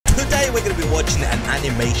watching an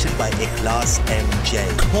animation by Ikhlas MJ.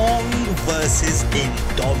 Kong versus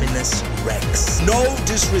Indominus Rex. No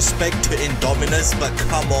disrespect to Indominus, but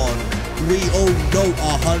come on. We all know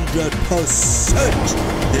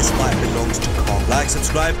 100% this fight belongs to Kong. Like,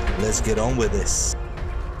 subscribe, let's get on with this.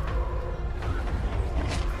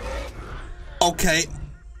 Okay.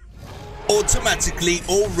 Automatically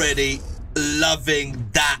already loving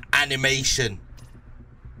that animation.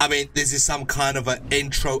 I mean, this is some kind of an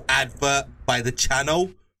intro advert by the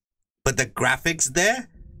channel, but the graphics there,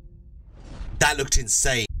 that looked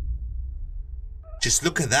insane. Just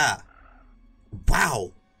look at that.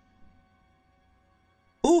 Wow.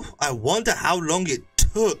 Ooh, I wonder how long it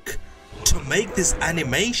took to make this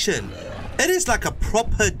animation. It is like a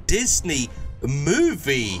proper Disney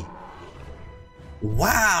movie.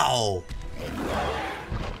 Wow.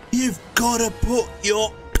 You've got to put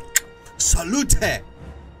your salute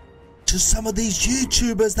to some of these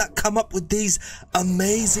YouTubers that come up with these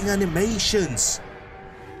amazing animations.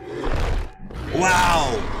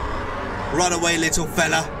 Wow. Run away, little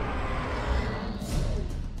fella.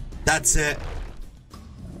 That's it.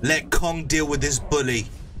 Let Kong deal with this bully.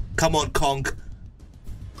 Come on, Kong.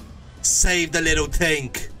 Save the little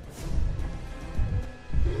thing.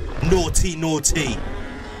 Naughty, naughty.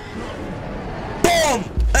 Boom!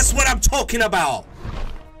 That's what I'm talking about.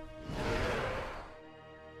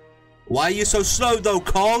 Why are you so slow though,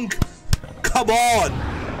 Kong? Come on.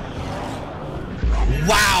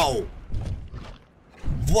 Wow.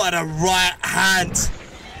 What a right hand.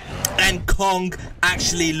 And Kong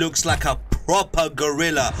actually looks like a proper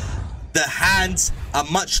gorilla. The hands are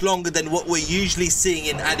much longer than what we're usually seeing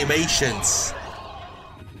in animations.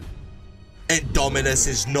 Indominus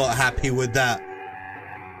is not happy with that.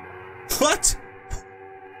 What?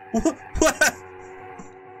 What? What?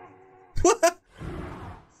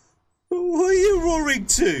 What are you roaring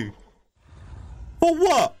to? For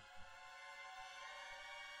what?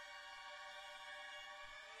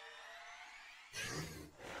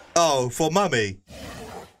 Oh, for mummy.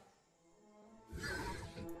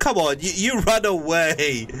 Come on, you run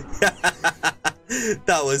away.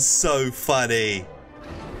 That was so funny.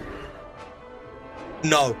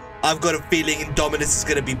 No, I've got a feeling Indominus is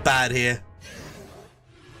gonna be bad here.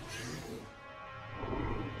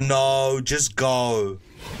 No, just go.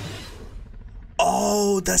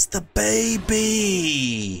 Oh, that's the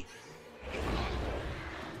baby.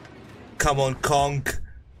 Come on, Kong.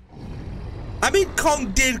 I mean,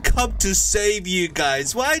 Kong did come to save you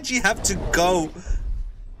guys. Why'd you have to go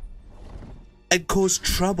and cause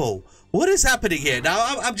trouble? What is happening here?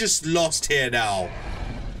 Now, I'm just lost here now.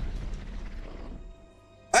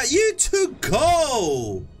 You two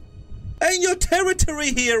go. Ain't your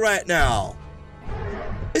territory here right now.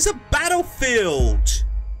 It's a battlefield.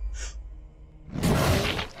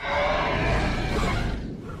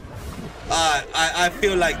 I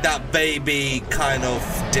feel like that baby kind of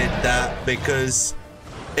did that because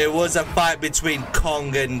it was a fight between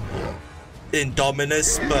Kong and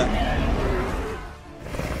Indominus, but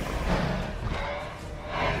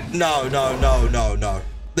no.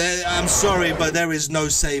 I'm sorry, but there is no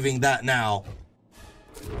saving that now.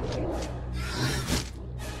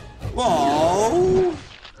 Oh.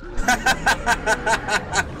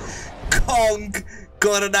 Kong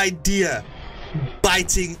got an idea.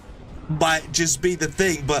 Biting might just be the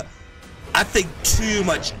thing, but I think too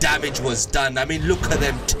much damage was done. I mean, look at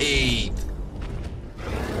them teeth.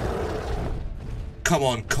 Come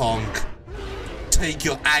on, Kong. Take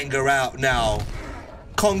your anger out now.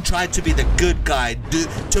 Kong tried to be the good guy,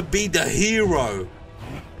 to be the hero.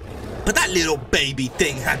 But that little baby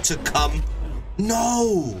thing had to come.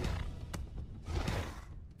 No.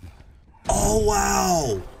 Oh,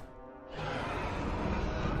 wow.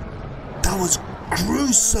 That was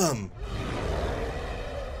gruesome.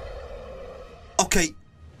 Okay,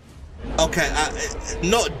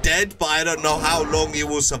 not dead, but I don't know how long he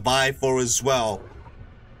will survive for as well.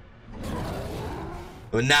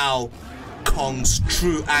 But now, Kong's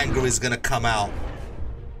true anger is gonna come out.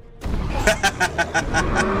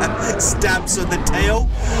 Stabs on the tail.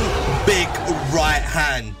 Big right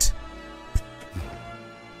hand.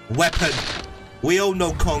 Weapon. We all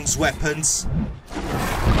know Kong's weapons.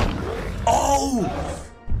 Oh!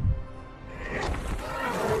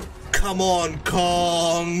 Come on,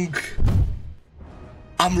 Kong.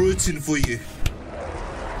 I'm rooting for you.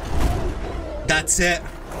 That's it.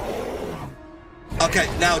 Okay,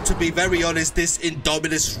 now to be very honest, this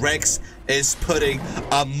Indominus Rex is putting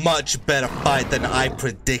a much better fight than I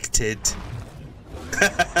predicted.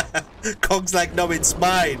 Kong's like, no, it's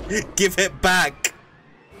mine. Give it back.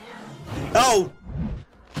 Oh!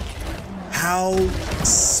 How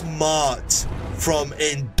smart from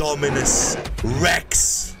Indominus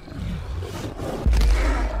Rex.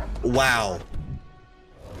 Wow.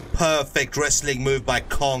 Perfect wrestling move by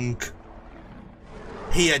Kong.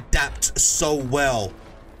 He adapts so well.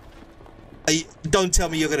 Don't tell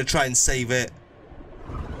me you're going to try and save it.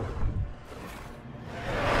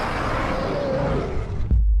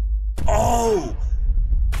 Oh!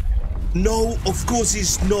 No, of course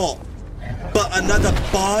he's not. But another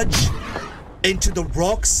barge into the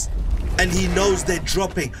rocks, and he knows they're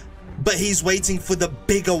dropping. But he's waiting for the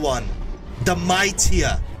bigger one, the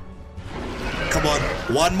mightier. Come on,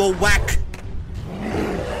 one more whack.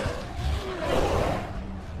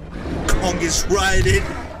 Kong is riding.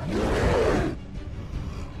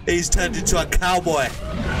 He's turned into a cowboy.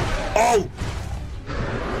 Oh!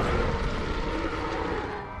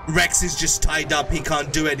 Rex is just tied up. He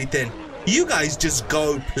can't do anything. You guys just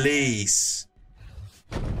go, please.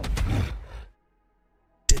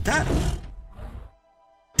 Did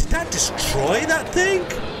that destroy that thing?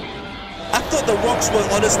 I thought the rocks were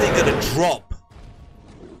honestly gonna drop.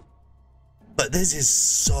 But this is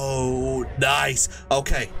so nice.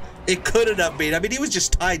 Okay, it couldn't have been. I mean, he was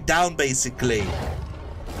just tied down, basically.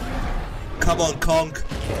 Come on, Kong.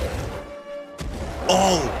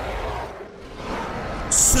 Oh!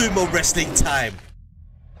 Sumo wrestling time.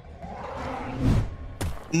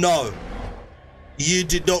 No. You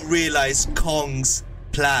did not realize Kong's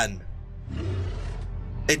plan.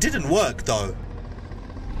 It didn't work, though.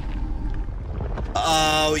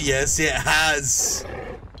 Oh, yes, it has.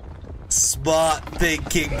 Smart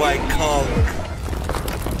thinking by Kong.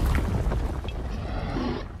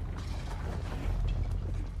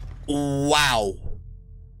 Wow.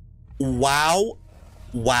 Wow.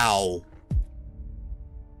 Wow.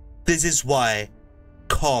 This is why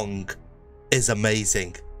Kong is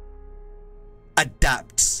amazing.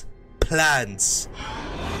 Adapts. Plans.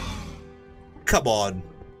 Come on.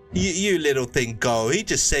 You little thing go. He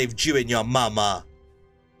just saved you and your mama.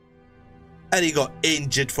 And he got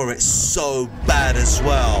injured for it so bad as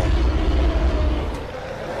well.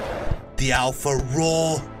 The Alpha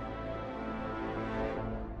Roar.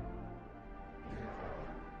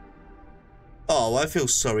 Oh, I feel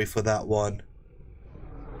sorry for that one.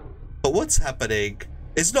 But what's happening?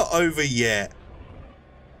 It's not over yet.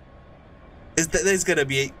 Is that there's gonna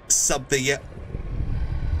be something yet?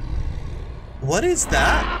 What is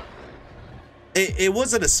that? It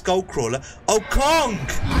wasn't a skull crawler. Oh, Kong!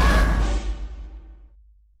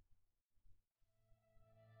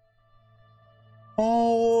 Holy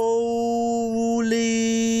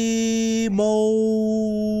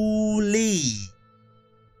moly.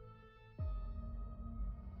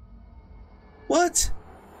 What?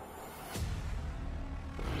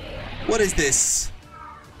 What is this?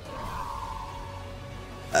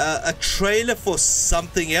 A trailer for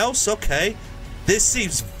something else? Okay. This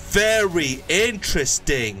seems very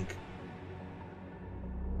interesting.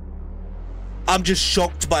 I'm just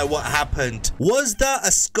shocked by what happened. Was that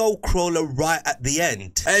a skull crawler right at the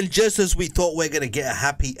end? And just as we thought we're gonna get a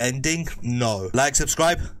happy ending, no. Like,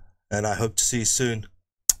 subscribe, and I hope to see you soon.